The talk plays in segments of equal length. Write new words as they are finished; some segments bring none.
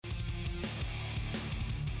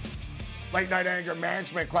Late night anger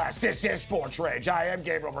management class. This is Sports Rage. I am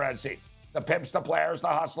Gabriel Morency. The pimps, the players, the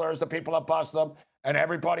hustlers, the people that bust them, and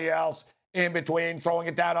everybody else in between, throwing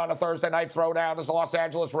it down on a Thursday night throwdown as the Los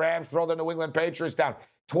Angeles Rams throw the New England Patriots down.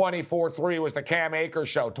 24-3 was the Cam Akers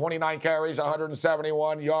show. 29 carries,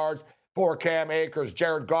 171 yards for Cam Akers.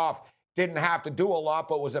 Jared Goff didn't have to do a lot,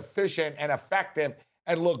 but was efficient and effective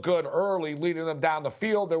and looked good early, leading them down the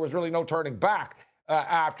field. There was really no turning back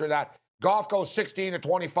after that. Goff goes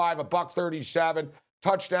 16-25, a $137,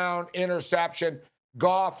 touchdown, interception.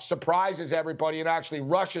 Goff surprises everybody and actually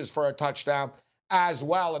rushes for a touchdown as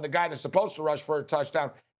well. And the guy that's supposed to rush for a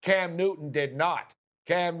touchdown, Cam Newton, did not.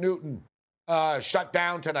 Cam Newton shut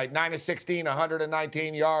down tonight, 9-16,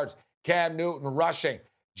 119 yards. Cam Newton rushing,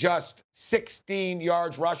 just 16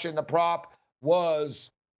 yards rushing. The prop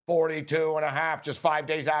was 42.5, just 5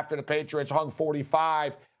 days after the Patriots hung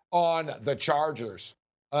 45 on the Chargers.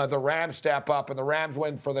 The Rams step up, and the Rams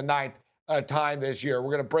win for the ninth time this year.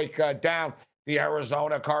 We're going to break down the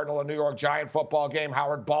Arizona Cardinal and New York Giant football game.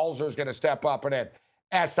 Howard Balzer is going to step up and in.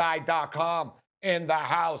 SI.com in the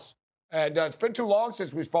house. And it's been too long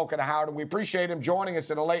since we've spoken to Howard, and we appreciate him joining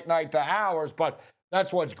us in the late night hours, but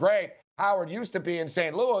that's what's great. Howard used to be in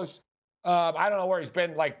St. Louis. I don't know where he's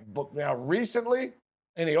been, recently.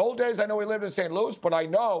 In the old days, I know he lived in St. Louis, but I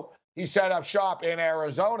know he set up shop in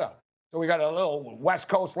Arizona. So we got a little West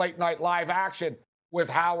Coast late night live action with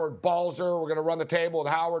Howard Balzer. We're going to run the table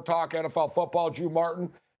with Howard, talk NFL football. Drew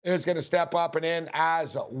Martin is going to step up and in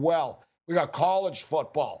as well. We got college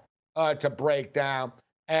football to break down.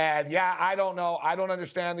 And, yeah, I don't know. I don't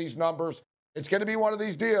understand these numbers. It's going to be one of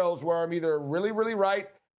these deals where I'm either really, really right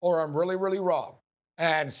or I'm really, really wrong.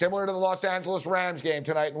 And similar to the Los Angeles Rams game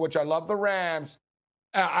tonight, in which I love the Rams,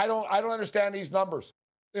 I don't understand these numbers.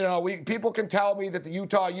 You know, people can tell me that the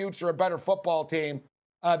Utah Utes are a better football team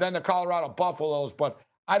than the Colorado Buffaloes, but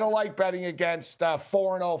I don't like betting against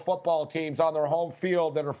 4-0 football teams on their home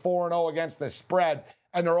field that are 4-0 against the spread,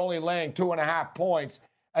 and they're only laying 2.5 points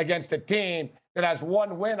against a team that has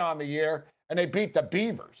one win on the year, and they beat the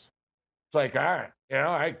Beavers. It's like, all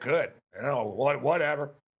right, good.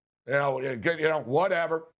 Whatever. Good,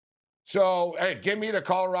 whatever. So, hey, give me the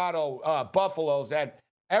Colorado Buffaloes. And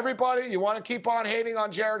everybody, you want to keep on hating on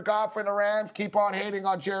Jared Goff and the Rams? Keep on hating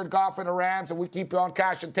on Jared Goff and the Rams, and we keep on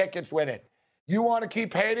cashing tickets with it. You want to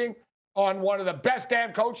keep hating on one of the best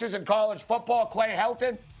damn coaches in college football, Clay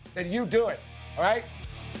Helton? Then you do it, all right?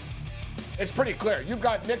 It's pretty clear. You've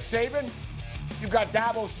got Nick Saban, you've got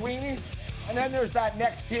Dabo Swinney, and then there's that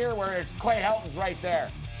next tier where it's Clay Helton's right there.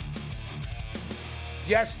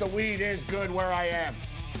 Yes, the weed is good where I am.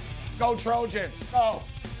 Go Trojans, go.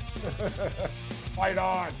 Fight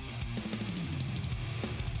on.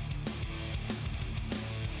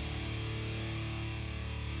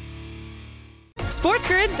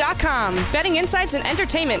 SportsGrid.com. Betting insights and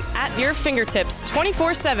entertainment at your fingertips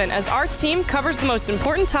 24/7 as our team covers the most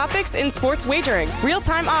important topics in sports wagering.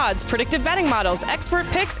 Real-time odds, predictive betting models, expert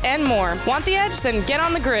picks, and more. Want the edge? Then get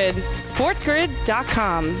on the grid.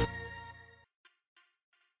 SportsGrid.com.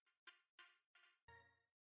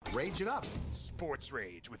 Rage it up. Sports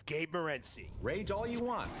Rage with Gabe Morency. Rage all you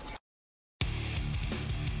want.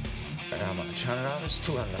 How much? $100?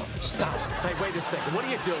 $200? $1,000? Hey, wait a second. What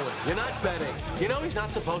are you doing? You're not betting. You know he's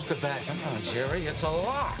not supposed to bet. Come on, Jerry. It's a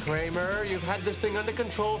lock. Kramer, you've had this thing under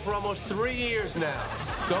control for almost 3 years now.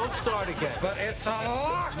 Don't start again. But it's a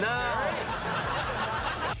lock. No.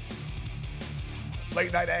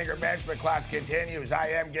 Late night anger management class continues. I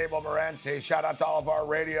am Gabriel Morency. Shout out to all of our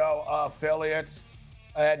radio affiliates.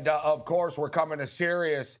 And, of course, we're coming to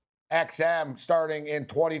Sirius XM starting in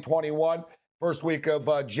 2021. First week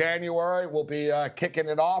of January, we'll be kicking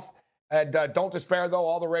it off. And don't despair, though.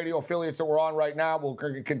 All the radio affiliates that we're on right now will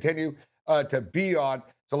continue to be on.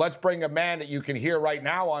 So let's bring a man that you can hear right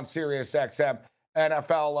now on Sirius XM,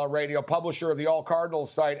 NFL radio, publisher of the All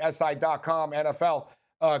Cardinals site, SI.com, NFL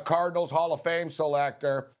Cardinals Hall of Fame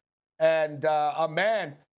selector, and a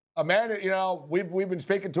man, we've been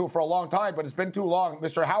speaking to for a long time, but it's been too long.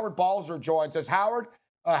 Mr. Howard Balzer joins us. Howard,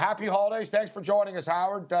 happy holidays. Thanks for joining us,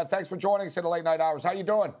 Howard. Thanks for joining us in the late night hours. How you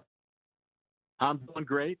doing? I'm doing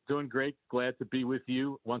great. Glad to be with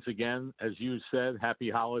you once again. As you said, happy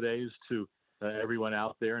holidays to everyone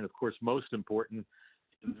out there. And of course, most important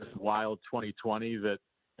in this wild 2020 that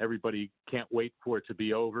everybody can't wait for it to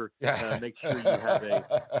be over. Make sure you have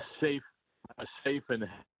a safe and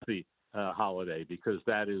healthy holiday, because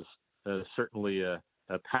that is certainly a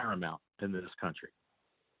paramount in this country.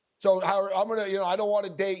 So, Howard, I'm going to, I don't want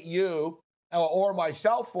to date you or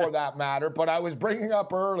myself for that matter, but I was bringing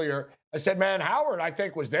up earlier, I said, man, Howard, I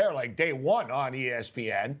think was there like day one on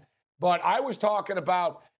ESPN, but I was talking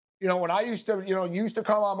about, when I used to, used to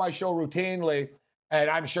come on my show routinely, and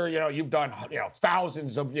I'm sure, you've done,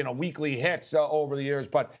 thousands of, weekly hits over the years,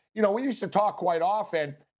 but, we used to talk quite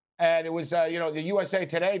often, and it was, the USA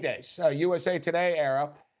Today days, USA Today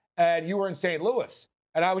era, and you were in St. Louis.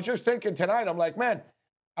 And I was just thinking tonight, I'm like, man,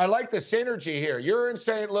 I like the synergy here. You're in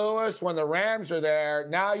St. Louis when the Rams are there.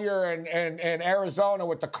 Now you're in Arizona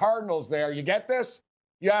with the Cardinals there. You get this?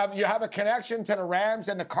 You have a connection to the Rams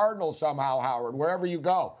and the Cardinals somehow, Howard, wherever you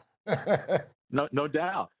go. No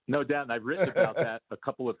doubt. No doubt. And I've written about that a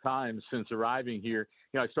couple of times since arriving here.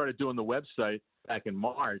 I started doing the website back in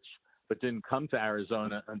March, but didn't come to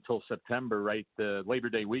Arizona until September, right? The Labor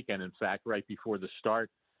Day weekend, in fact, right before the start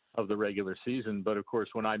of the regular season. But of course,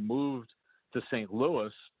 when I moved to St.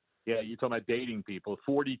 Louis, you're talking about dating people,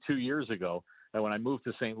 42 years ago. And when I moved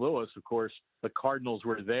to St. Louis, of course, the Cardinals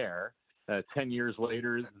were there. 10 years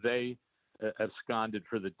later, they absconded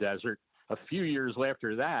for the desert. A few years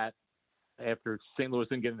after that, after St. Louis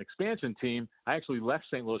didn't get an expansion team, I actually left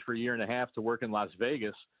St. Louis for a year and a half to work in Las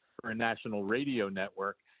Vegas for a national radio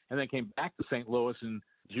network, and then came back to St. Louis in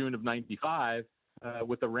June of '95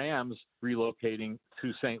 with the Rams relocating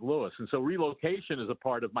to St. Louis. And so relocation is a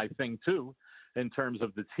part of my thing, too, in terms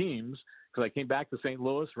of the teams, because I came back to St.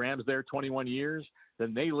 Louis, Rams there 21 years,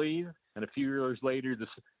 then they leave, and a few years later,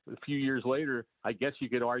 I guess you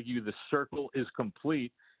could argue the circle is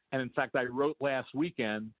complete. And in fact, I wrote last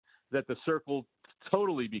weekend that the circle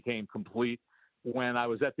totally became complete when I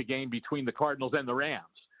was at the game between the Cardinals and the Rams.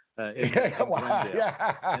 Wow,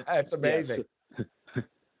 that's amazing.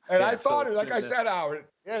 And I thought, like I said, Howard,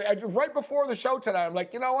 right before the show tonight, I'm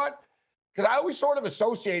like, you know what? Because I always sort of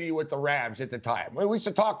associated you with the Rams at the time. We used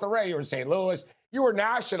to talk the Rams. You were in St. Louis. You were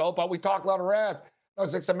national, but we talked a lot of Rams.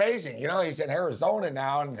 It's amazing. He's in Arizona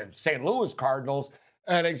now and the St. Louis Cardinals.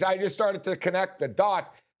 And I just started to connect the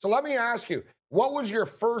dots. So let me ask you, what was your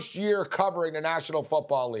first year covering the National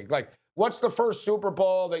Football League? Like, what's the first Super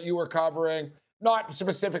Bowl that you were covering? Not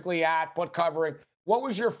specifically but covering. What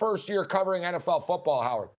was your first year covering NFL football,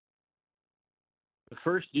 Howard? The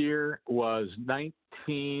first year was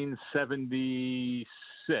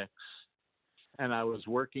 1976, and I was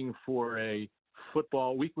working for a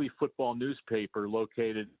weekly football newspaper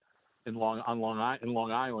located in Long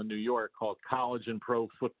Island, New York, called College and Pro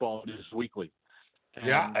Football News Weekly. And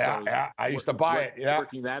I used to buy it. Yeah,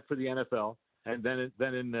 working that for the NFL, and then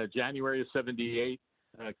in January of '78,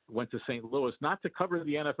 went to St. Louis, not to cover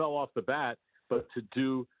the NFL off the bat, but to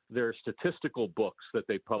do their statistical books that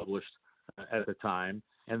they published at the time.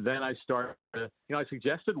 And then I started, I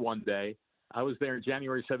suggested one day, I was there in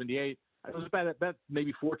January '78. It was about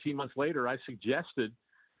maybe 14 months later, I suggested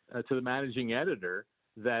to the managing editor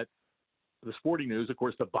that the Sporting News, of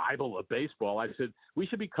course, the Bible of baseball, I said, we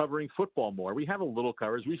should be covering football more. We have a little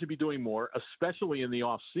coverage. We should be doing more, especially in the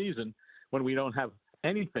off season when we don't have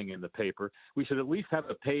anything in the paper. We should at least have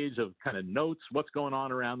a page of kind of notes, what's going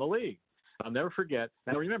on around the league. I'll never forget.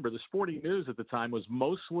 Now, remember, the Sporting News at the time was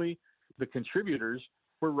mostly the contributors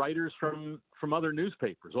were writers from other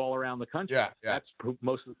newspapers all around the country. That's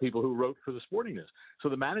most of the people who wrote for the Sporting News. So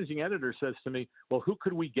the managing editor says to me, well, who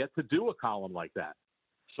could we get to do a column like that?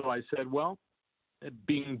 So I said, well,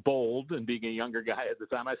 being bold and being a younger guy at the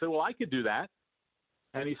time, I said, well, I could do that.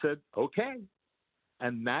 And he said, okay.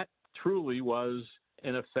 And that truly was,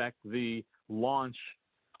 in effect, the launch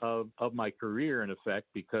of my career, in effect,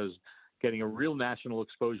 because getting a real national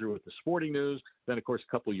exposure with the Sporting News, then, of course,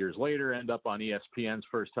 a couple of years later, end up on ESPN's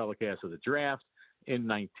first telecast of the draft in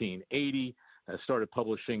 1980. I started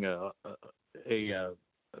publishing a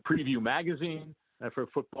preview magazine for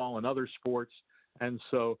football and other sports. And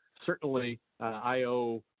so certainly I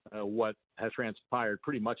owe what has transpired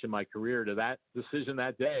pretty much in my career to that decision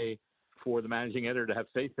that day for the managing editor to have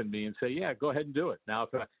faith in me and say, yeah, go ahead and do it. Now,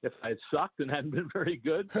 if I had sucked and hadn't been very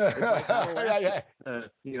good, I'd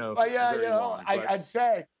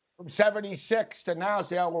say from 76 to now,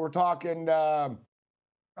 see how we're talking,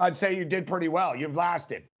 I'd say you did pretty well. You've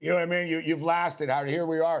lasted. You know what I mean? You've lasted. Here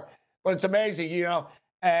we are. But it's amazing,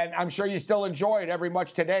 and I'm sure you still enjoy it every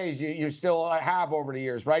much today as you still have over the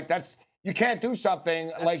years, right? You can't do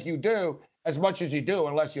something like you do as much as you do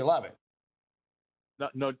unless you love it.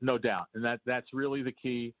 No doubt. And that's really the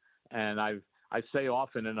key. And I say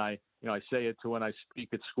often, and I say it to when I speak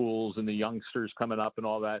at schools and the youngsters coming up and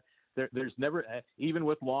all that, there's never, even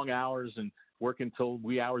with long hours and working till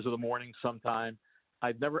wee hours of the morning sometime,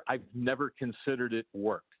 I've never considered it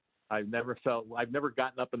work. I've never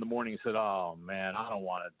gotten up in the morning and said, "Oh man, I don't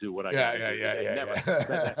want to do what I got to do."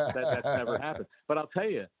 That's never happened. But I'll tell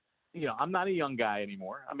you, I'm not a young guy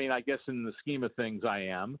anymore. I mean, I guess in the scheme of things, I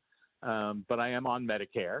am, but I am on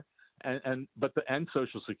Medicare, and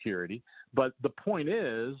Social Security. But the point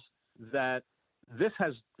is that this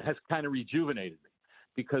has kind of rejuvenated me,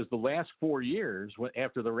 because the last 4 years,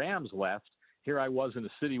 after the Rams left, here I was in a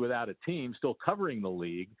city without a team, still covering the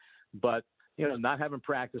league, but not having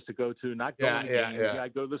practice to go to, not going to games. Yeah, I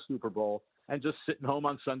go to the Super Bowl and just sitting home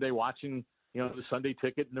on Sunday watching, the Sunday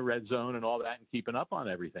Ticket and the Red Zone and all that, and keeping up on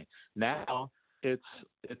everything. Now it's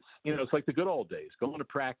like the good old days, going to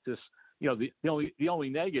practice. The only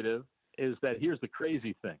negative is that here's the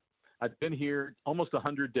crazy thing. I've been here almost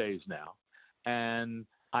 100 days now, and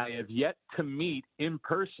I have yet to meet in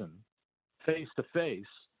person, face to face,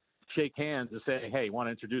 shake hands and say, hey, want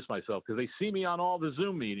to introduce myself, because they see me on all the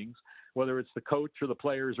Zoom meetings, whether it's the coach or the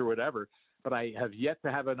players or whatever, but I have yet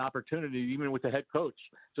to have an opportunity, even with the head coach,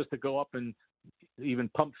 just to go up and even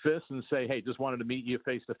pump fists and say, hey, just wanted to meet you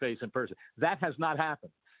face to face in person. That has not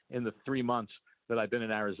happened in the 3 months that I've been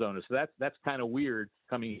in Arizona. So that's kind of weird,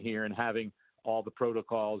 coming here and having all the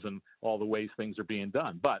protocols and all the ways things are being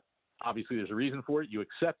done. But obviously there's a reason for it. You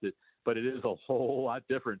accept it, but it is a whole lot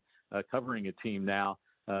different covering a team now,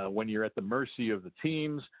 when you're at the mercy of the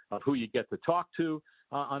teams, of who you get to talk to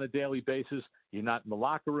on a daily basis. You're not in the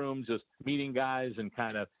locker room just meeting guys and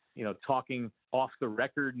kind of, talking off the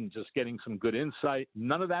record and just getting some good insight.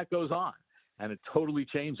 None of that goes on. And it totally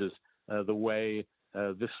changes the way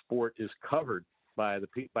this sport is covered by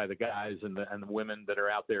the guys and the women that are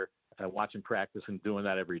out there watching practice and doing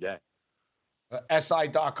that every day.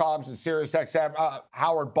 SI.com's and SiriusXM.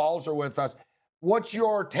 Howard Balzer with us. What's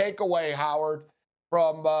your takeaway, Howard,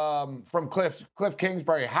 from Cliff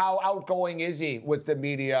Kingsbury? How outgoing is he with the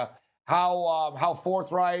media? How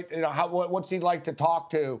forthright? What's he like to talk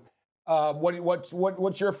to?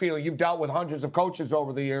 What's your feeling? You've dealt with hundreds of coaches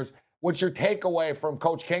over the years. What's your takeaway from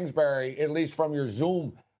Coach Kingsbury, at least from your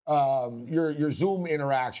Zoom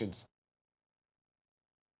interactions?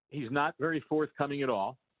 He's not very forthcoming at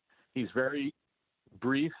all. He's very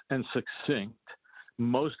brief and succinct.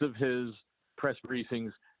 Most of his press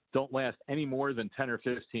briefings don't last any more than 10 or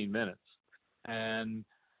 15 minutes. And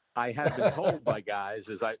I have been told by guys,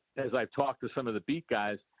 as I've talked to some of the beat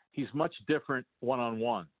guys, he's much different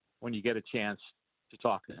one-on-one when you get a chance to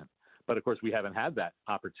talk to him. But of course, we haven't had that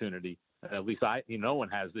opportunity. At least no one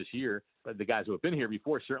has this year. But the guys who have been here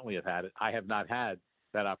before certainly have had it. I have not had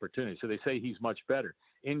that opportunity. So they say he's much better.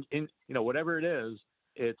 In whatever it is,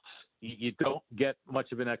 you don't get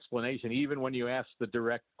much of an explanation, even when you ask the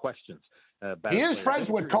direct questions. He is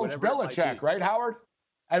friends with Coach Belichick, right, Howard?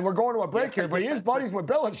 And we're going to a break here, but he is buddies with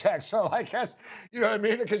Belichick. So I guess, you know what I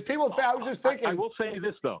mean? Because people say, I was just thinking. I will say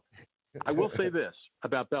this, though. I will say this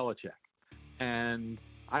about Belichick. And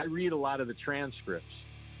I read a lot of the transcripts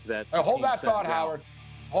that. Hold that thought, Howard.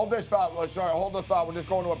 Hold this thought. Hold the thought. We're just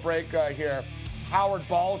going to a break here. Howard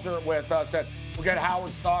Balzer with us. We'll get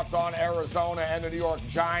Howard's thoughts on Arizona and the New York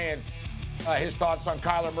Giants. His thoughts on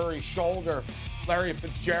Kyler Murray's shoulder, Larry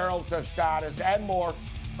Fitzgerald's status, and more.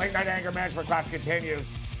 Late Night Anger Management class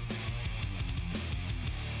continues.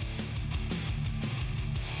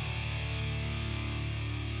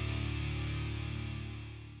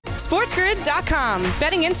 SportsGrid.com.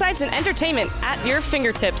 Betting insights and entertainment at your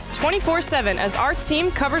fingertips 24/7 as our team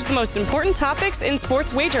covers the most important topics in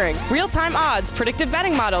sports wagering. Real-time odds, predictive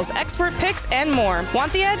betting models, expert picks, and more.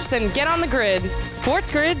 Want the edge? Then get on the grid.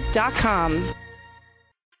 SportsGrid.com.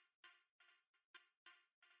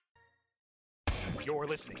 You're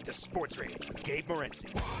listening to Sports Rage with Gabe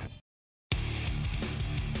Morency.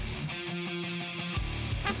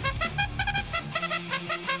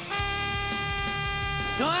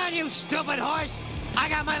 Go on, you stupid horse! I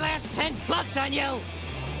got my last $10 on you!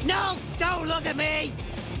 No, don't look at me!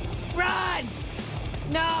 Run!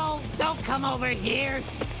 No, don't come over here!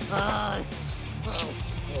 Oh,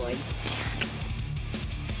 boy.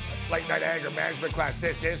 Late Night Anger Management class.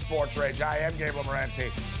 This is Sports Rage. I am Gabriel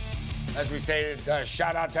Morency. As we stated,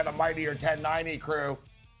 shout out to the mightier 1090 crew.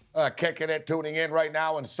 Kicking it, tuning in right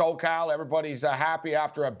now in SoCal. Everybody's happy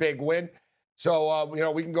after a big win. So,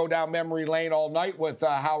 we can go down memory lane all night with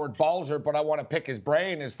Howard Balzer, but I want to pick his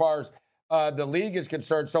brain as far as the league is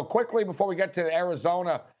concerned. So quickly, before we get to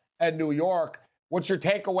Arizona and New York, what's your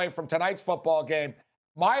takeaway from tonight's football game?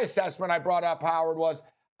 My assessment I brought up, Howard, was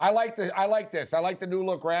I like this. I like the new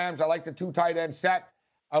look Rams. I like the two tight end set.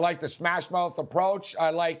 I like the smash mouth approach.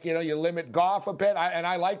 I like, you limit Goff a bit.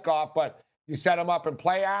 I like Goff, but you set him up in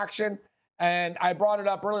play action. And I brought it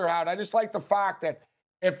up earlier, Howard. I just like the fact that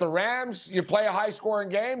if the Rams, you play a high-scoring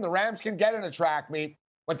game, the Rams can get in a track meet,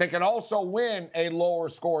 but they can also win a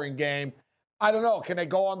lower-scoring game. I don't know. Can they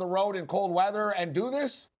go on the road in cold weather and do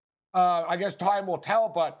this? I guess time will tell,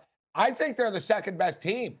 but I think they're the second-best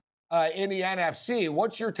team. in the NFC.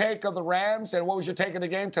 What's your take of the Rams, and what was your take of the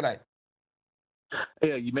game today?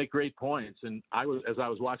 Yeah, you make great points. And as I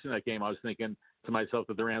was watching that game, I was thinking to myself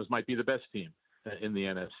that the Rams might be the best team in the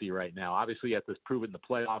NFC right now. Obviously, you have to prove it in the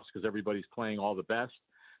playoffs because everybody's playing all the best.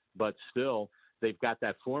 But still, they've got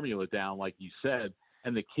that formula down, like you said.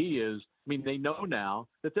 And the key is, I mean, they know now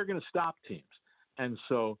that they're going to stop teams. And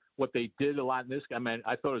so what they did a lot in this, I mean,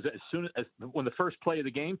 I thought it was as soon as when the first play of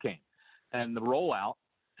the game came and the rollout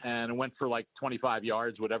and it went for like 25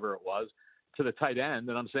 yards, whatever it was, to the tight end.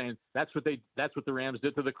 And I'm saying that's what the Rams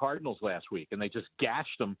did to the Cardinals last week. And they just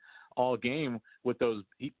gashed them all game with those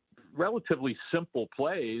relatively simple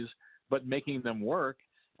plays, but making them work.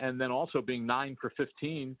 And then also being 9 for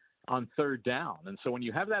 15 on third down. And so when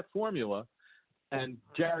you have that formula and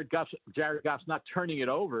Jared Goff's not turning it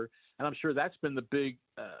over, and I'm sure that's been the big,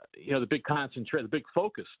 the big concentration, the big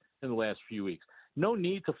focus in the last few weeks. No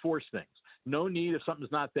need to force things. No need if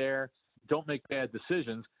something's not there, don't make bad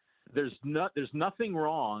decisions. There's nothing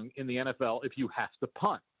wrong in the NFL if you have to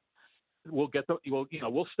punt. We'll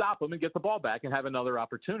stop them and get the ball back and have another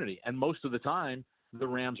opportunity. And most of the time, the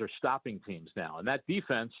Rams are stopping teams now. And that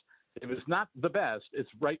defense, if it's not the best, it's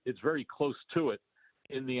very close to it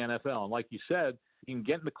in the NFL. And like you said, you can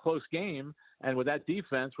get in a close game, and with that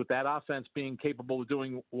defense, with that offense being capable of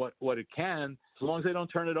doing what it can, as long as they don't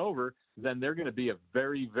turn it over, then they're going to be a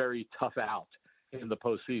very, very tough out in the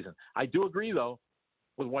postseason. I do agree, though,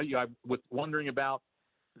 with wondering about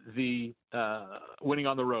the winning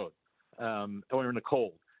on the road or in the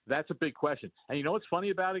cold. That's a big question. And you know what's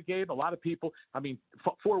funny about it, Gabe? A lot of people,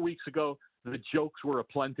 4 weeks ago, the jokes were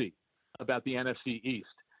aplenty about the NFC East.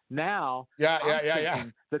 Now, now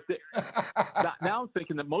I'm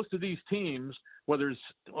thinking that most of these teams, it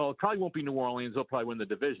probably won't be New Orleans, they'll probably win the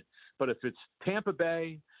division. But if it's Tampa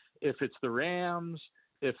Bay, if it's the Rams,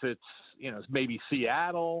 if it's maybe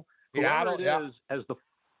Seattle, whoever it is as the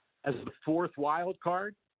fourth wild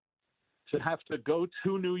card, to have to go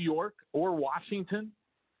to New York or Washington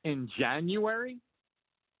in January,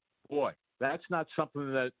 boy, that's not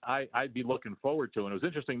something that I'd be looking forward to. And it was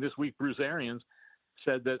interesting this week, Bruce Arians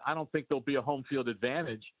said that I don't think there'll be a home field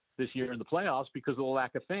advantage this year in the playoffs because of the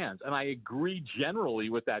lack of fans. And I agree generally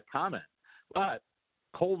with that comment. But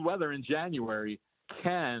cold weather in January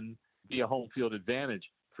can be a home field advantage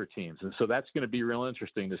for teams. And so that's going to be real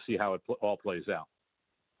interesting to see how it all plays out.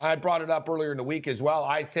 I brought it up earlier in the week as well.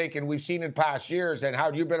 I think, and we've seen in past years, and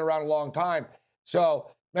Howard, you've been around a long time. So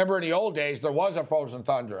remember in the old days, there was a frozen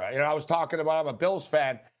thunder. I was talking about, I'm a Bills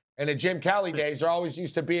fan. In the Jim Kelly days, there always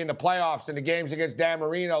used to be in the playoffs in the games against Dan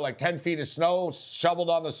Marino, like 10 feet of snow shoveled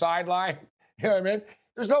on the sideline. You know what I mean?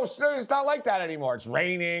 It's not like that anymore. It's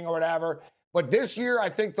raining or whatever. But this year, I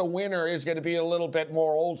think the winter is going to be a little bit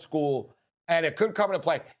more old school, and it could come into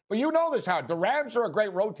play. But you know this, Howard. The Rams are a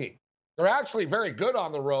great road team. They're actually very good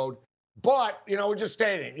on the road. But, we're just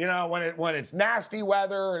stating, when it's nasty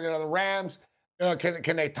weather, the Rams,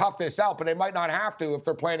 can they tough this out? But they might not have to if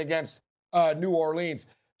they're playing against New Orleans.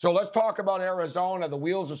 So let's talk about Arizona. The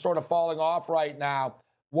wheels are sort of falling off right now.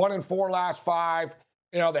 1-4 last 5.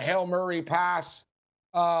 The Hail Murray pass,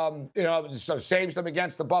 so saves them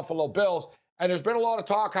against the Buffalo Bills. And there's been a lot of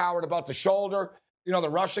talk, Howard, about the shoulder. The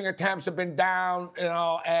rushing attempts have been down,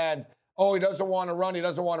 and, he doesn't want to run. He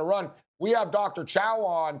doesn't want to run. We have Dr. Chow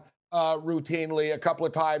on routinely a couple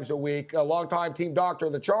of times a week, a longtime team doctor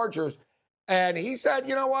of the Chargers. And he said,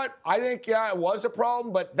 you know what? I think, it was a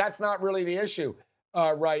problem, but that's not really the issue.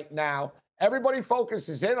 Right now. Everybody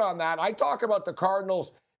focuses in on that. I talk about the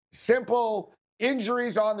Cardinals' simple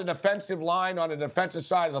injuries on the defensive line, on the defensive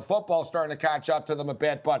side of the football, starting to catch up to them a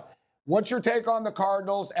bit. But what's your take on the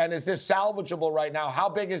Cardinals, and is this salvageable right now? How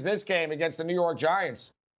big is this game against the New York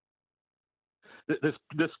Giants?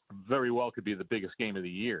 This very well could be the biggest game of the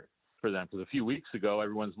year for them, because a few weeks ago,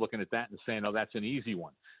 everyone's looking at that and saying, oh, that's an easy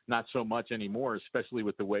one. Not so much anymore, especially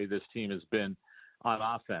with the way this team has been on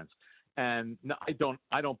offense. And no,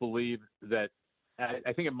 I don't believe that.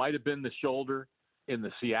 I think it might have been the shoulder in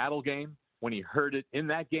the Seattle game when he hurt it in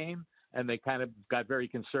that game, and they kind of got very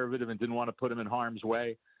conservative and didn't want to put him in harm's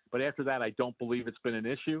way. But after that, I don't believe it's been an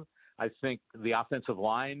issue. I think the offensive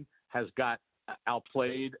line has got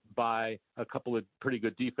outplayed by a couple of pretty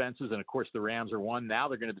good defenses, and of course the Rams are one. Now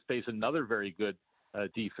they're going to face another very good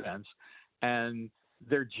defense, and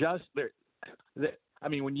they're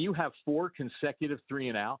when you have 4 consecutive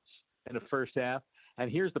 3-and-outs in the first half.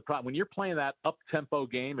 And here's the problem. When you're playing that up-tempo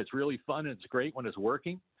game, it's really fun and it's great when it's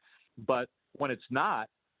working. But when it's not,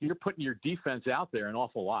 you're putting your defense out there an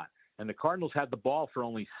awful lot. And the Cardinals had the ball for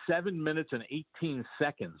only 7 minutes and 18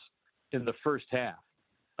 seconds in the first half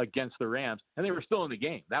against the Rams, and they were still in the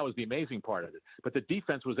game. That was the amazing part of it. But the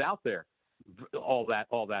defense was out there all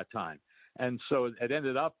that time, and so it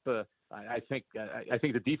ended up. I think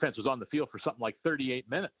the defense was on the field for something like 38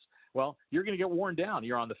 minutes. Well, you're going to get worn down.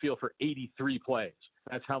 You're on the field for 83 plays.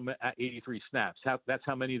 That's 83 snaps. That's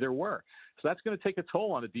how many there were. So that's going to take a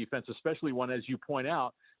toll on the defense, especially one, as you point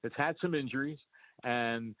out, that's had some injuries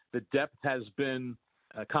and the depth has been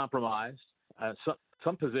compromised.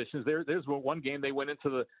 Some positions there's one game they went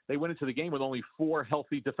into the game with only 4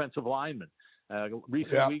 healthy defensive linemen.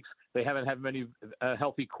 Recent weeks they haven't had many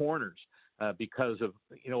healthy corners because of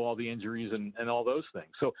all the injuries and all those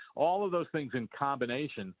things. So all of those things in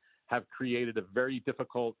combination have created a very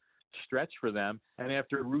difficult stretch for them. And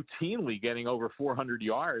after routinely getting over 400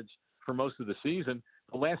 yards for most of the season,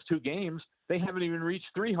 the last 2 games, they haven't even reached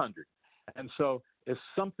 300. And so if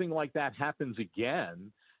something like that happens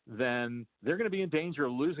again, then they're going to be in danger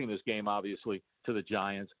of losing this game, obviously, to the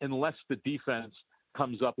Giants, unless the defense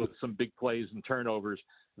comes up with some big plays and turnovers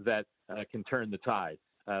that can turn the tide.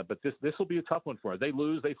 But this will be a tough one for them. They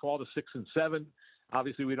lose, they fall to 6-7.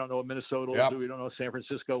 Obviously, we don't know what Minnesota will do. We don't know what San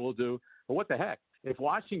Francisco will do. But what the heck? If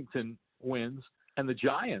Washington wins and the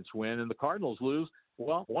Giants win and the Cardinals lose,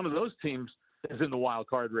 well, one of those teams is in the wild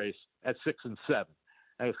card race at 6-7.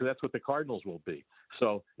 And so that's what the Cardinals will be.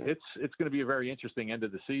 So it's going to be a very interesting end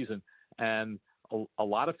of the season, and a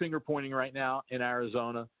lot of finger pointing right now in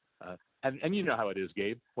Arizona. And you know how it is,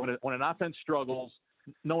 Gabe. When an offense struggles,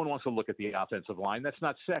 no one wants to look at the offensive line. That's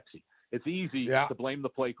not sexy. It's easy to blame the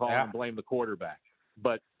play call and blame the quarterback.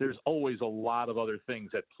 But there's always a lot of other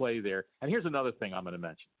things at play there. And here's another thing I'm going to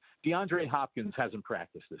mention. DeAndre Hopkins hasn't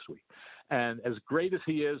practiced this week. And as great as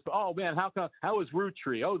he is, oh, man, how is Root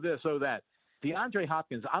Tree? Oh, this, oh, that. DeAndre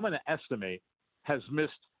Hopkins, I'm going to estimate, has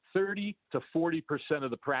missed 30 to 40% of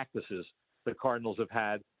the practices the Cardinals have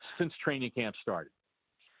had since training camp started.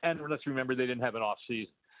 And let's remember, they didn't have an off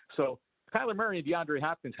season. So Kyler Murray and DeAndre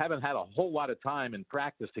Hopkins haven't had a whole lot of time in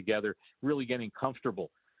practice together, really getting comfortable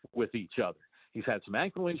with each other. He's had some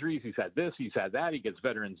ankle injuries. He's had this. He's had that. He gets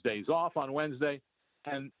Veterans Days off on Wednesday.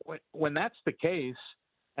 And when that's the case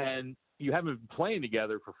and you haven't been playing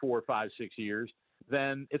together for 4, 5, 6 years,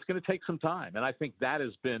 then it's going to take some time. And I think that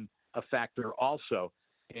has been a factor also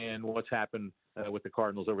in what's happened with the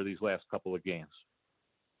Cardinals over these last couple of games.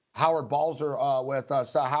 Howard Balzer with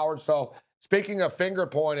us. Howard, so speaking of finger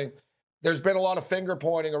pointing, there's been a lot of finger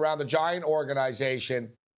pointing around the Giant organization.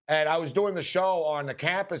 And I was doing the show on the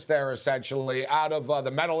campus there, essentially, out of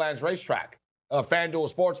the Meadowlands Racetrack,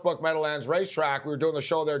 FanDuel Sportsbook, Meadowlands Racetrack. We were doing the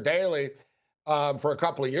show there daily for a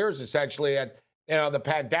couple of years, essentially. And, the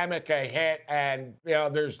pandemic hit, and,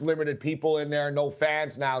 there's limited people in there, no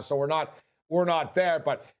fans now. So we're not there.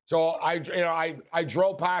 But so I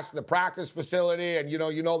drove past the practice facility and,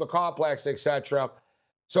 the complex, etc.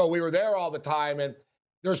 So we were there all the time. And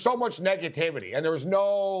there's so much negativity, and there was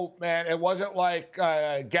it wasn't like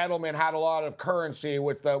Gettleman had a lot of currency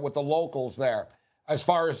with the locals there as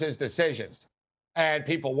far as his decisions. And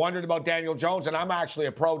people wondered about Daniel Jones, and I'm actually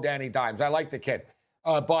a pro Danny Dimes. I like the kid.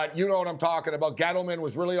 But you know what I'm talking about. Gettleman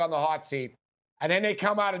was really on the hot seat. And then they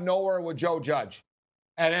come out of nowhere with Joe Judge.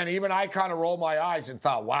 And then even I kind of rolled my eyes and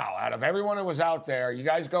thought, wow, out of everyone who was out there, you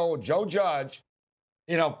guys go with Joe Judge,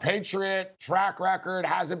 Patriot, track record,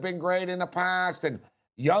 hasn't been great in the past, and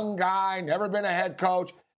young guy, never been a head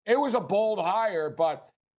coach. It was a bold hire, but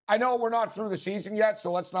I know we're not through the season yet,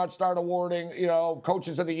 so let's not start awarding,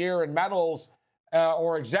 coaches of the year and medals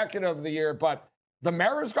or executive of the year. But the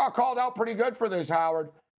Mariners got called out pretty good for this, Howard.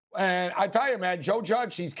 And I tell you, man, Joe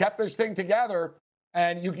Judge, he's kept this thing together,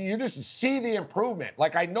 and you just see the improvement.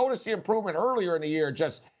 Like, I noticed the improvement earlier in the year.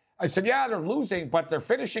 I said, yeah, they're losing, but they're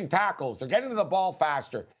finishing tackles. They're getting to the ball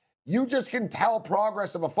faster. You just can tell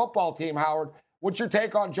progress of a football team, Howard. What's your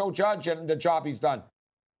take on Joe Judge and the job he's done?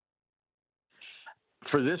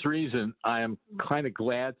 For this reason, I am kind of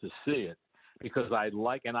glad to see it, because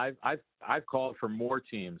I've called for more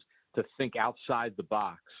teams to think outside the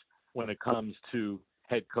box when it comes to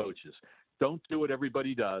head coaches. Don't do what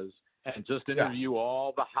everybody does and just interview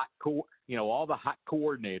all the hot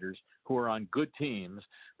coordinators who are on good teams,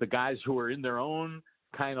 the guys who are in their own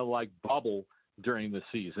kind of like bubble during the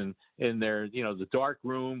season, in their, the dark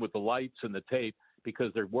room with the lights and the tape,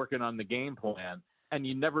 because they're working on the game plan, and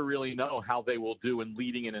you never really know how they will do in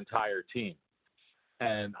leading an entire team.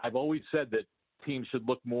 And I've always said that teams should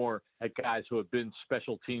look more at guys who have been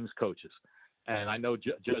special teams coaches. And I know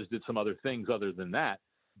Judge did some other things other than that,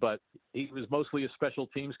 but he was mostly a special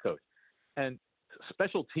teams coach. And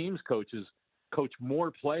special teams coaches coach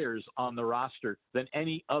more players on the roster than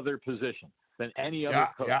any other position, than any other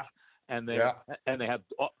coach. Yeah. And they have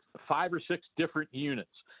 5 or 6 different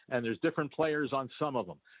units, and there's different players on some of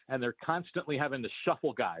them, and they're constantly having to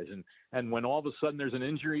shuffle guys. And when all of a sudden there's an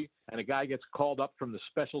injury and a guy gets called up from the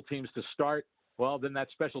special teams to start, well, then that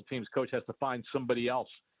special teams coach has to find somebody else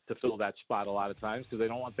to fill that spot a lot of times because they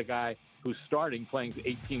don't want the guy who's starting playing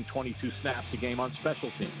 18, 22 snaps a game on special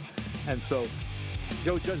teams. And so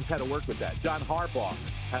Joe Judge has had to work with that. John Harbaugh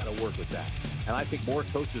had to work with that. And I think more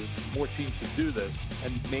coaches, more teams should do this.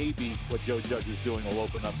 And maybe what Joe Judge is doing will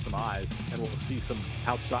open up some eyes, and we'll see some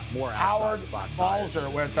more outside the box. Howard Balzer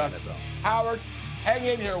with us. Howard, hang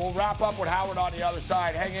in here. We'll wrap up with Howard on the other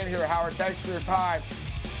side. Hang in here, Howard. Thanks for your time.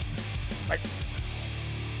 Bye.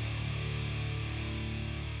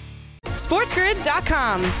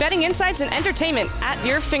 SportsGrid.com. Betting insights and entertainment at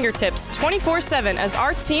your fingertips 24/7 as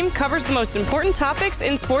our team covers the most important topics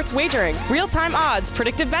in sports wagering. Real-time odds,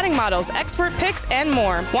 predictive betting models, expert picks, and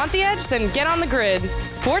more. Want the edge? Then get on the grid.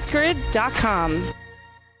 SportsGrid.com.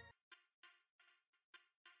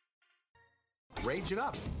 Rage it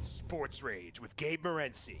up. Sports Rage with Gabe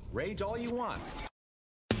Morency. Rage all you want.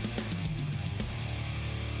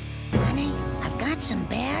 Honey, I've got some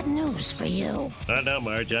bad news for you. Now,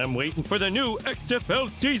 Marge, I'm waiting for the new XFL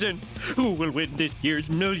season. Who will win this year's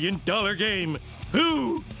 $1 million game?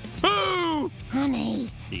 Who? Who? Honey.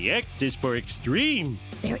 The X is for extreme.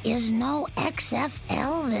 There is no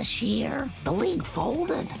XFL this year. The league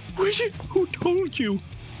folded. Who told you?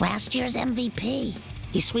 Last year's MVP.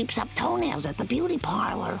 He sweeps up toenails at the beauty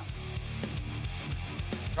parlor.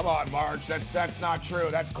 Come on, Marge. That's not true.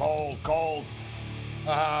 That's cold.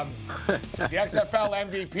 The XFL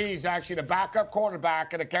MVP is actually the backup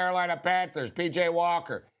quarterback of the Carolina Panthers, P.J.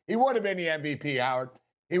 Walker. He would have been the MVP, Howard.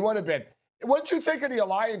 He would have been. What did you think of the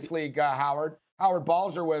Alliance League, Howard? Howard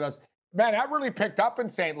Balzer with us. Man, that really picked up in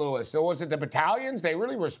St. Louis. So was it the battalions? They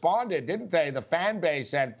really responded, didn't they? The fan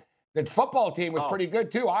base, and the football team was pretty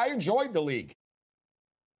good, too. I enjoyed the league.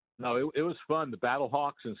 No, it was fun. The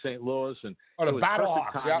Battlehawks in St. Louis. And the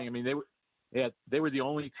Battlehawks, yeah. I mean, they were the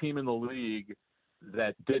only team in the league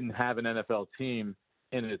that didn't have an NFL team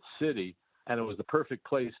in its city, and it was the perfect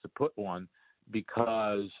place to put one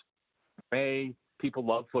because, people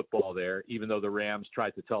love football there, even though the Rams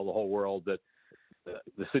tried to tell the whole world that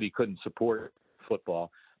the city couldn't support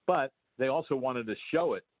football. But they also wanted to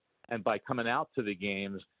show it, and by coming out to the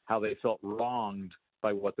games, how they felt wronged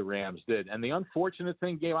by what the Rams did. And the unfortunate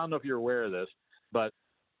thing, Gabe, I don't know if you're aware of this, but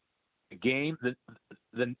the game,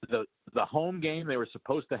 the home game they were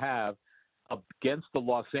supposed to have against the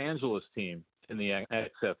Los Angeles team in the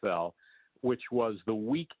XFL, which was the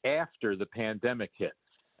week after the pandemic hit.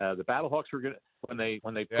 The Battlehawks were going to, when they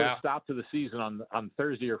put a stop to the season on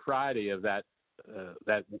Thursday or Friday of that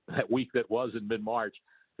week that was in mid-March,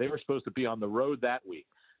 they were supposed to be on the road that week.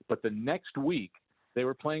 But the next week, they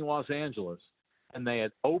were playing Los Angeles, and they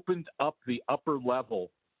had opened up the upper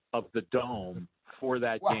level of the dome for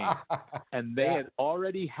that game. And they had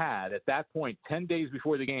already had, at that point, 10 days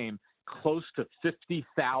before the game, close to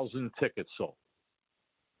 50,000 tickets sold.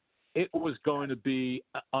 It was going to be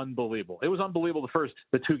unbelievable. It was unbelievable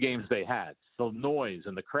the 2 games they had. The noise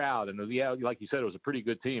and the crowd, and like you said, it was a pretty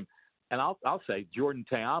good team. And I'll say Jordan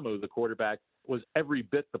Ta'amu, the quarterback, was every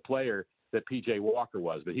bit the player that P.J. Walker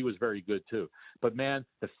was, but he was very good too. But man,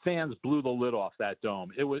 the fans blew the lid off that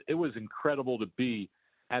dome. It was incredible to be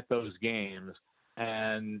at those games.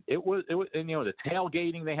 And it was, and the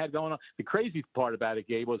tailgating they had going on. The crazy part about it,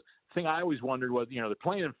 Gabe, was the thing I always wondered was, they're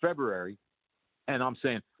playing in February, and I'm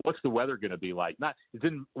saying, what's the weather going to be like?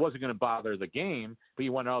 It wasn't going to bother the game, but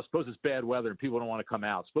you wonder, suppose it's bad weather and people don't want to come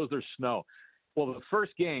out. Suppose there's snow. Well, the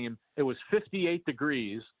first game, it was 58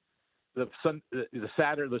 degrees. The Sunday, I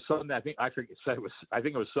think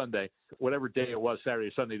it was Sunday, whatever day it was, Saturday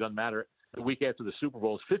or Sunday, doesn't matter. The week after the Super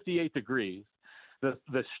Bowl, it's 58 degrees.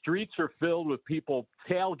 The streets are filled with people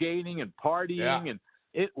tailgating and partying, and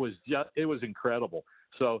it was incredible.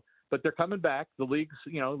 So, but they're coming back. The leagues,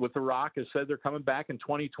 with The Rock has said they're coming back in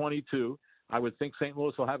 2022. I would think St.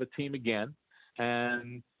 Louis will have a team again,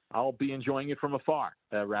 and I'll be enjoying it from afar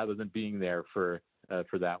rather than being there for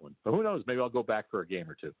that one. But who knows? Maybe I'll go back for a game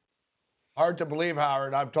or two. Hard to believe,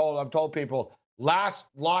 Howard. I've told people, last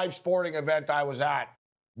live sporting event I was at,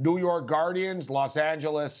 New York Guardians, Los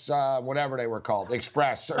Angeles, whatever they were called,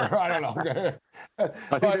 Express, or I don't know. But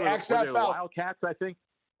XFL. Were Wildcats, I think.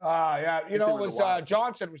 It was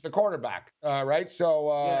Johnson was the quarterback, right?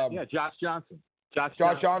 So Josh Johnson.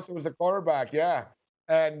 Josh Johnson was the quarterback, yeah.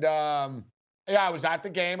 And I was at the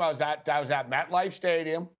game. I was at MetLife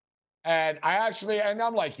Stadium, and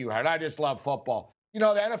I'm like you, Howard. I just love football. The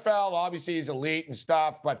NFL obviously is elite and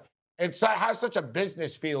stuff, but it has such a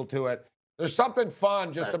business feel to it. There's something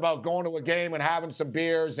fun just about going to a game and having some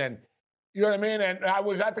beers and, you know what I mean? And I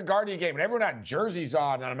was at the Guardian game and everyone had jerseys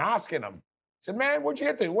on and I'm asking them, I said, man, where'd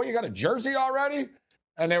you get what, you got a jersey already?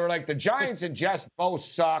 And they were like, the Giants and Jets both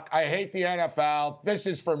suck. I hate the NFL. This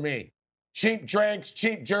is for me. Cheap drinks,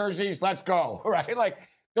 cheap jerseys, let's go, right? Like,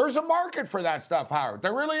 there's a market for that stuff, Howard.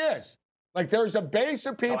 There really is. Like, there's a base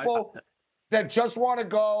of people that just want to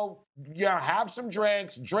go, have some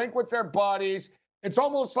drinks, drink with their buddies. It's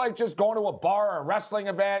almost like just going to a bar or a wrestling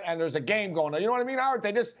event and there's a game going on. You know what I mean, Howard?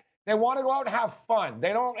 They want to go out and have fun.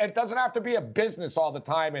 It doesn't have to be a business all the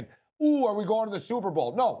time and, ooh, are we going to the Super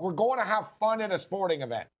Bowl? No, we're going to have fun at a sporting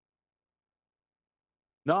event.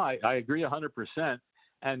 No, I agree 100%.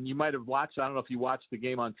 And you might have watched, I don't know if you watched the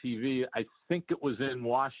game on TV. I think it was in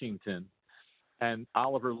Washington. And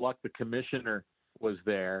Oliver Luck, the commissioner, was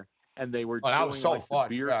there. And they were doing the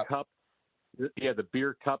beer cup. Yeah, the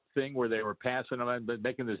beer cup thing where they were passing them and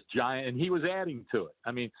making this giant. And he was adding to it.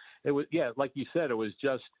 I mean, it was, like you said, it was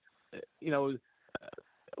just,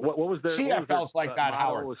 what was their CFL's like that,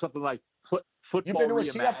 Howard. It was something like football. You've been to a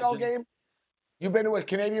CFL game? You've been to a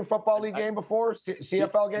Canadian Football League game before?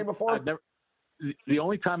 CFL game before? The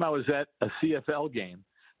only time I was at a CFL game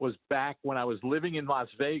was back when I was living in Las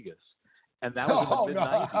Vegas, and that was in the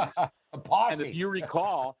mid-90s. And if you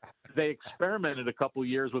recall, they experimented a couple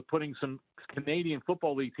years with putting some Canadian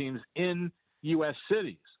Football League teams in U.S.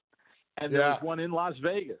 cities, and there was one in Las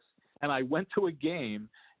Vegas. And I went to a game,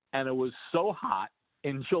 and it was so hot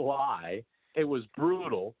in July, it was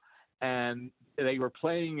brutal, and they were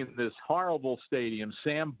playing in this horrible stadium,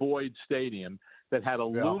 Sam Boyd Stadium, that had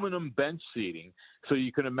aluminum bench seating, so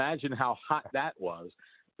you can imagine how hot that was.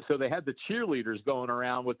 So they had the cheerleaders going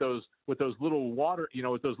around with those little water,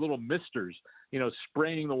 with those little misters,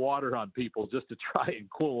 spraying the water on people just to try and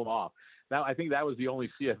cool them off. Now, I think that was the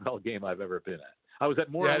only CFL game I've ever been at. I was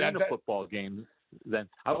at more arena football games than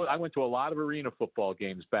I went to a lot of arena football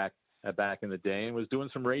games back in the day and was doing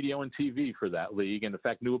some radio and TV for that league. And in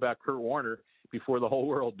fact, knew about Kurt Warner before the whole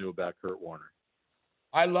world knew about Kurt Warner.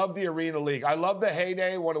 I love the Arena League. I love the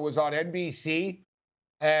heyday when it was on NBC.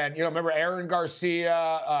 And, remember Aaron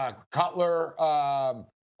Garcia, Cutler,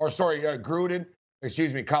 Gruden.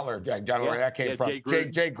 Excuse me, Cutler. I don't know where that came from.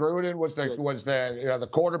 Jay Gruden was the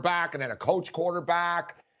quarterback and then a coach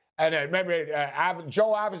quarterback. And then remember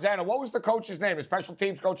Joe Avizano. What was the coach's name? The special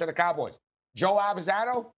teams coach of the Cowboys. Joe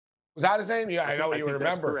Avizano? Was that his name? Yeah, I know you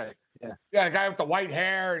remember. Correct. Yeah, the guy with the white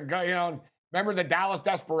hair and remember the Dallas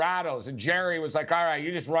Desperados, and Jerry was like, all right,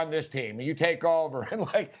 you just run this team and you take over. And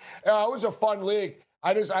it was a fun league.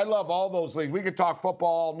 I love all those leagues. We could talk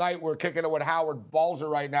football all night. We're kicking it with Howard Balzer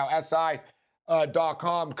right now,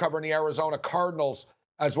 SI.com, covering the Arizona Cardinals,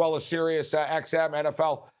 as well as Sirius XM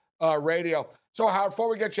NFL radio. So Howard, before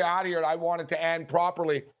we get you out of here, I wanted to end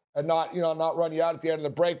properly and not run you out at the end of the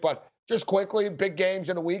break, but just quickly, big games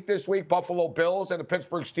in a week this week, Buffalo Bills and the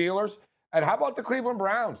Pittsburgh Steelers. And how about the Cleveland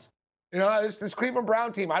Browns? This Cleveland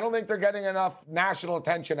Brown team, I don't think they're getting enough national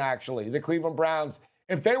attention, actually. The Cleveland Browns,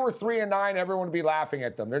 if they were 3-9, everyone would be laughing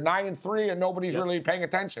at them. They're 9-3, and nobody's really paying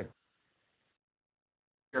attention.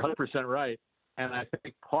 You're 100% right. And I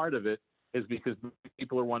think part of it is because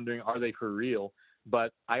people are wondering, are they for real?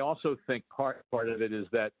 But I also think part of it is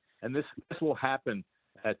that, and this will happen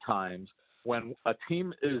at times, when a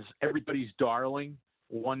team is everybody's darling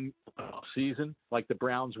one season, like the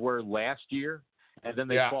Browns were last year, and then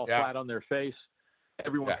they fall flat on their face,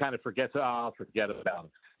 everyone kind of forgets, I'll forget about them.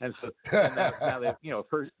 And so now they,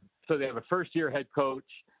 so they have a first-year head coach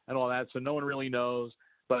and all that, so no one really knows.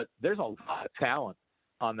 But there's a lot of talent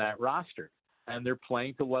on that roster, and they're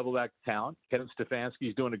playing to level that talent. Kevin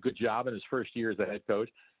Stefanski's doing a good job in his first year as a head coach.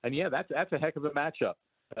 And, that's a heck of a matchup,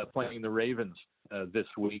 playing the Ravens this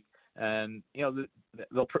week. And,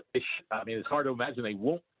 it's hard to imagine they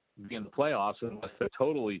won't be in the playoffs unless they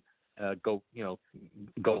totally go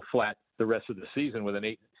flat the rest of the season with an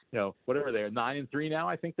 8, whatever they are, 9-3 now,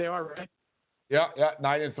 I think they are, right? Yeah,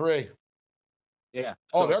 9-3. Yeah.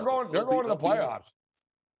 Oh, they're going to the playoffs.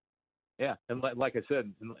 Yeah, and like I said,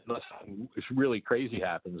 unless really crazy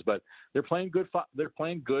happens, but they're playing good. They're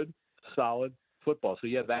playing good, solid football. So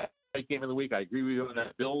that great game of the week. I agree with you on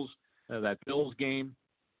that Bills game.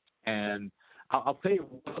 And I'll tell you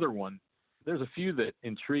another one. There's a few that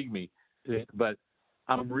intrigue me, but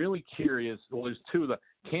I'm really curious. Well, there's two: the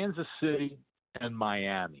Kansas City and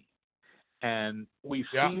Miami. And we've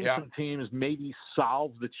seen some teams maybe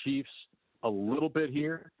solve the Chiefs a little bit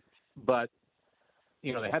here, but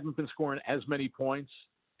they haven't been scoring as many points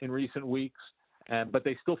in recent weeks, but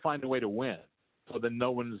they still find a way to win. So then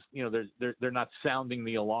no one's, they're not sounding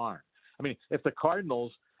the alarm. I mean, if the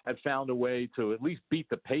Cardinals had found a way to at least beat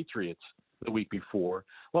the Patriots the week before,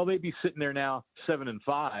 well, they'd be sitting there now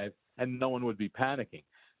 7-5, and no one would be panicking.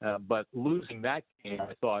 But losing that game,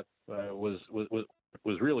 I thought, was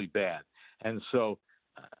really bad. And so,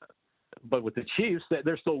 but with the Chiefs,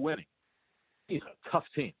 they're still winning. It's a tough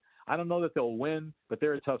team. I don't know that they'll win, but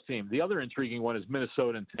they're a tough team. The other intriguing one is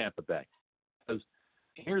Minnesota and Tampa Bay. Because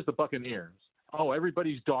here's the Buccaneers. Oh,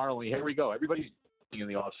 everybody's darling. Here we go. Everybody's in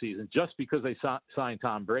the offseason just because they signed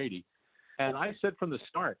Tom Brady. And I said from the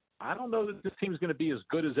start, I don't know that this team's going to be as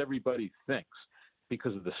good as everybody thinks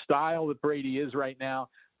because of the style that Brady is right now.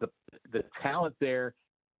 The talent there,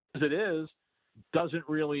 as it is, doesn't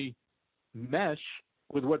really mesh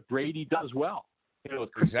with what Brady does well. You know,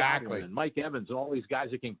 with Chris Godwin and Mike Evans and all these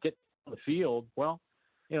guys that can get on the field. Well,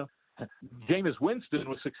 you know, Jameis Winston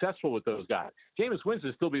was successful with those guys. Jameis Winston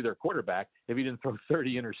would still be their quarterback if he didn't throw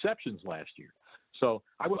 30 interceptions last year. So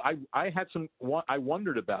I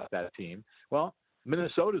wondered about that team. Well,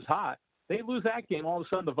 Minnesota's hot. They lose that game, all of a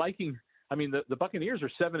sudden the Vikings. I mean, the Buccaneers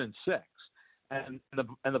are 7-6, and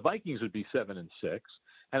the Vikings would be 7-6.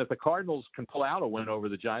 And if the Cardinals can pull out a win over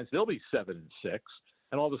the Giants, they'll be 7-6.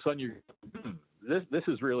 And all of a sudden this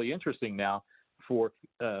is really interesting now for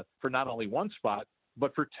not only one spot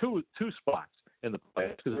but for two spots in the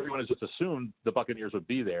playoffs, because everyone has just assumed the Buccaneers would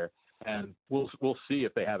be there, and we'll see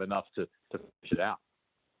if they have enough to finish it out.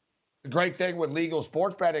 The great thing with legal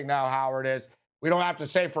sports betting now, Howard, is we don't have to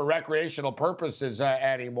say for recreational purposes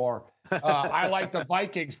anymore. I like the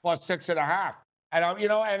Vikings plus 6.5. And,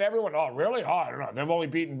 and everyone, oh, really? Oh, I don't know. They've only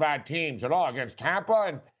beaten bad teams at all against Tampa.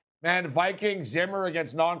 And, man, Vikings, Zimmer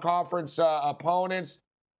against non-conference opponents.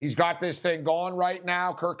 He's got this thing going right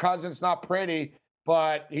now. Kirk Cousins, not pretty,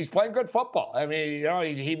 but he's playing good football. I mean,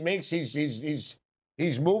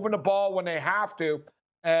 he's moving the ball when they have to.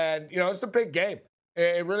 And, it's a big game.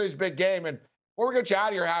 It really is a big game. And before we get you out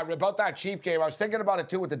of here, Howard, about that Chief game, I was thinking about it,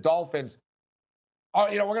 too, with the Dolphins. We're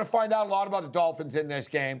going to find out a lot about the Dolphins in this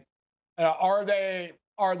game. Are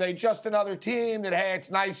they just another team that, hey, it's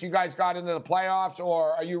nice you guys got into the playoffs,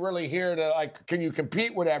 or are you really here to, can you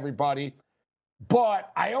compete with everybody?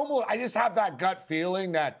 But I just have that gut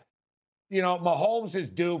feeling that, Mahomes is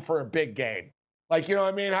due for a big game. You know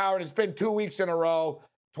what I mean, Howard? It's been 2 weeks in a row,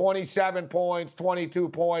 27 points, 22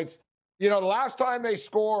 points. The last time they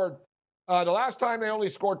only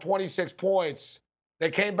scored 26 points, they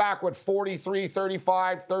came back with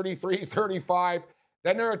 43-35, 33-35.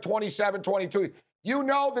 Then they're at 27-22. You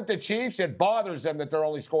know that the Chiefs, it bothers them that they're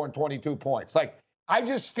only scoring 22 points. I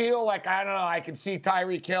just feel like, I don't know, I can see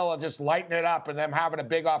Tyreek Hill just lighting it up and them having a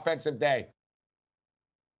big offensive day.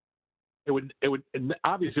 It would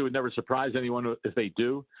obviously, it would never surprise anyone if they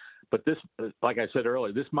do. But this, like I said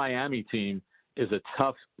earlier, this Miami team is a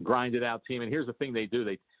tough, grinded out team. And here's the thing they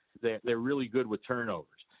do. They're really good with turnovers.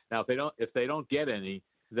 Now, if they don't get any,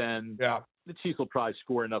 then the Chiefs will probably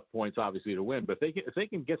score enough points, obviously, to win. But if they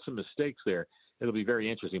can get some mistakes there, it'll be very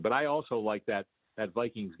interesting. But I also like that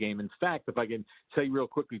Vikings game. In fact, if I can tell you real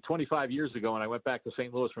quickly, 25 years ago, when I went back to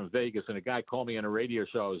St. Louis from Vegas, and a guy called me on a radio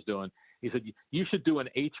show I was doing, he said, you should do an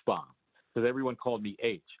H-bomb, because everyone called me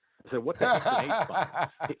H. I said, what the heck's an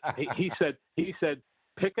H-bomb? He said,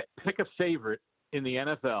 pick a favorite in the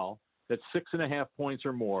NFL that's 6.5 points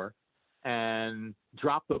or more, and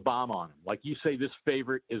drop the bomb on him. Like you say, this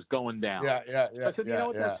favorite is going down. Yeah. I said,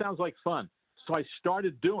 that sounds like fun. So I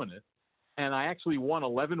started doing it, and I actually won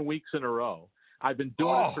 11 weeks in a row. I've been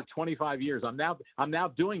doing it for 25 years. I'm now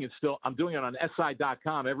doing it still. I'm doing it on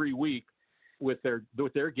SI.com every week with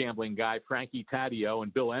their gambling guy, Frankie Taddeo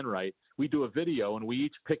and Bill Enright. We do a video, and we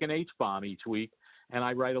each pick an H-bomb each week, and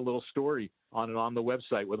I write a little story on it on the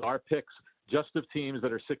website with our picks, just of teams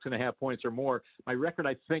that are 6.5 points or more. My record,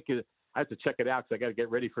 I think, is, I have to check it out because I got to get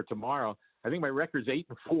ready for tomorrow. I think my record's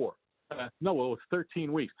 8-4. No, it's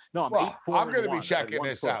 13 weeks. No, I'm 8-4. I'm going to be checking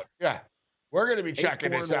this out. Yeah, we're going to be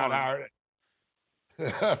checking this out, Howard.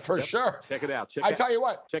 For sure. Check it out. I tell you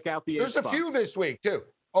what. Check out the. There's a few this week too.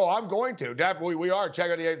 Oh, I'm going to definitely. We are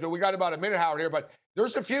checking the. We got about a minute, Howard, here, but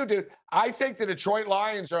there's a few, dude. I think the Detroit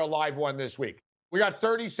Lions are a live one this week. We got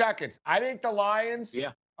 30 seconds. I think the Lions.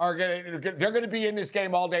 Yeah. They're going to be in this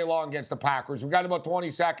game all day long against the Packers. We've got about 20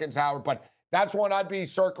 seconds, Howard, but that's one I'd be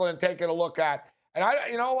circling and taking a look at. And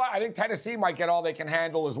you know what? I think Tennessee might get all they can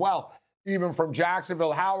handle as well, even from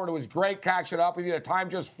Jacksonville. Howard, it was great catching up with you. The time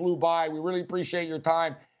just flew by. We really appreciate your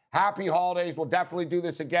time. Happy holidays. We'll definitely do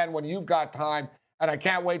this again when you've got time. And I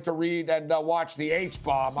can't wait to read and watch the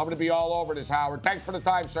H-bomb. I'm going to be all over this, Howard. Thanks for the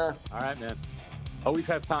time, sir. All right, man. Always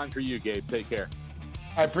have time for you, Gabe. Take care.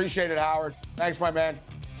 I appreciate it, Howard. Thanks, my man.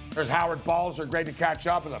 There's Howard Balzer. Great to catch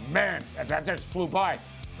up with him. Man, that just flew by.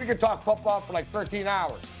 We could talk football for like 13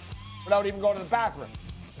 hours without even going to the bathroom.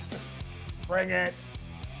 Bring it.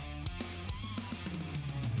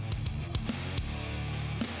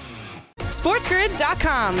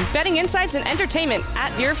 SportsGrid.com. Betting insights and entertainment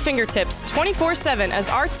at your fingertips 24/7 as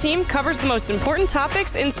our team covers the most important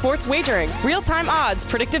topics in sports wagering. Real-time odds,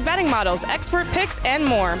 predictive betting models, expert picks, and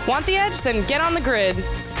more. Want the edge? Then get on the grid.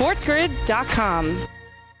 SportsGrid.com.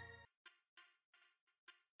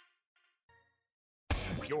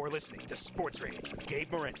 You're listening to Sports Rage with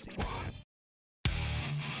Gabe Morency.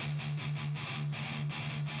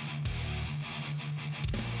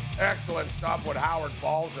 Excellent stuff with Howard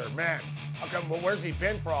Balzer. Man, how come, well, where's he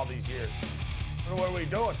been for all these years? What are we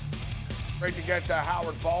doing? Great to get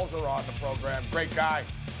Howard Balzer on the program. Great guy.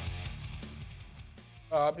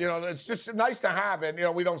 It's just nice to have,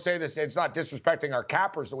 and, we don't say this, it's not disrespecting our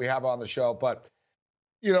cappers that we have on the show, but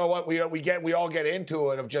you know what, we all get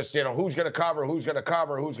into it of just, who's going to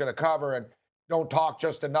cover, and don't talk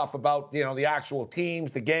just enough about, the actual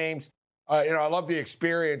teams, the games. I love the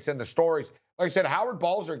experience and the stories. Like I said, Howard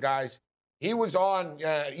Balzer, guys, he was on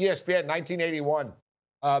ESPN 1981,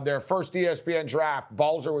 their first ESPN draft.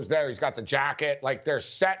 Balzer was there. He's got the jacket. Like, their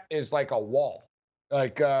set is like a wall.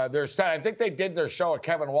 Like, their set, I think they did their show at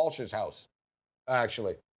Kevin Walsh's house,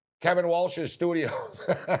 actually. Kevin Walsh's studio.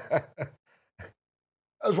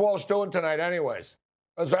 How's Walsh doing tonight anyways?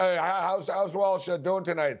 How's Walsh doing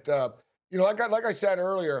tonight? Like I said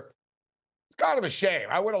earlier, it's kind of a shame.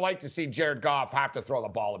 I would have liked to see Jared Goff have to throw the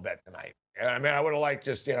ball a bit tonight. I mean, I would have liked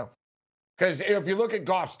just, because if you look at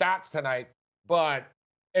Goff's stats tonight, but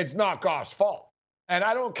it's not Goff's fault. And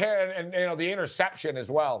I don't care, and the interception as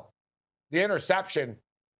well. The interception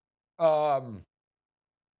was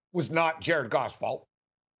not Jared Goff's fault.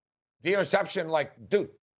 The interception, dude,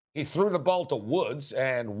 he threw the ball to Woods,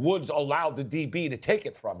 and Woods allowed the DB to take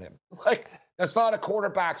it from him. That's not a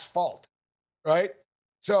quarterback's fault, right?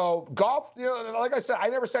 So Goff, like I said, I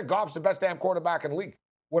never said Goff's the best damn quarterback in the league.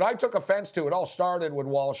 What I took offense to, it all started with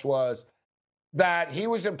Walsh, was that he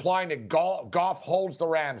was implying that Goff holds the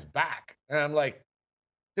Rams back. And I'm like,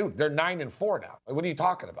 dude, they're 9-4 now. What are you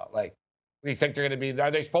talking about? What do you think they're going to be?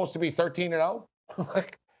 Are they supposed to be 13-0?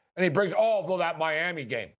 And he brings, that Miami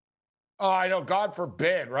game. Oh, I know, God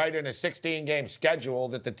forbid, right, in a 16-game schedule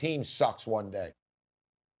that the team sucks one day.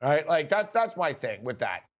 Right? That's my thing with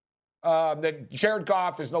that. That Jared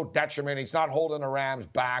Goff is no detriment. He's not holding the Rams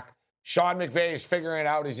back. Sean McVay is figuring it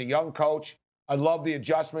out. He's a young coach. I love the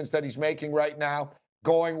adjustments that he's making right now,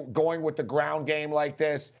 going with the ground game like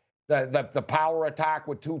this, the power attack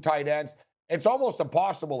with two tight ends. It's almost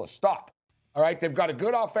impossible to stop. All right, they've got a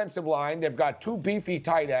good offensive line. They've got two beefy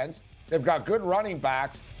tight ends. They've got good running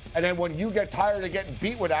backs. And then when you get tired of getting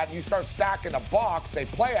beat with that, you start stacking a box, they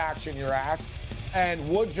play action your ass, and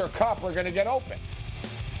Woods or Kupp are going to get open.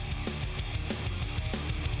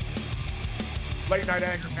 Late night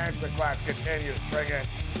anger management class continues. Bring it.